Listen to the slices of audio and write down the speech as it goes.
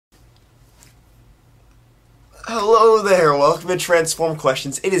Hello there, welcome to Transform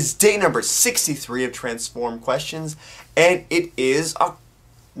Questions. It is day number 63 of Transform Questions, and it is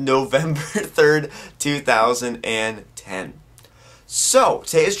November 3rd, 2010. So,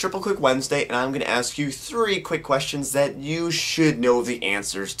 today is Triple Quick Wednesday, and I'm going to ask you 3 quick questions that you should know the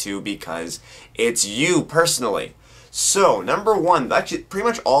answers to because it's you personally. So, number 1, actually pretty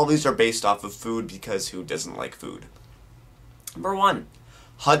much all of these are based off of food because who doesn't like food? Number 1,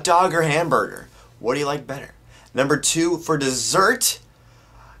 hot dog or hamburger? What do you like better? Number 2, for dessert,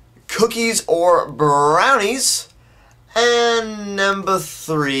 cookies or brownies? And number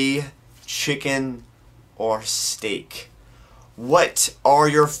 3, chicken or steak? What are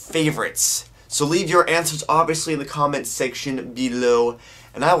your favorites? So leave your answers obviously in the comment section below,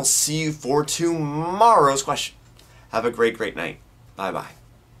 and I will see you for tomorrow's question. Have a great night. Bye-bye.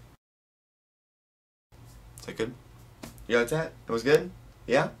 Is that good? You like that? It was good?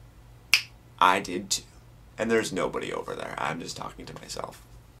 Yeah? I did too. And there's nobody over there. I'm just talking to myself.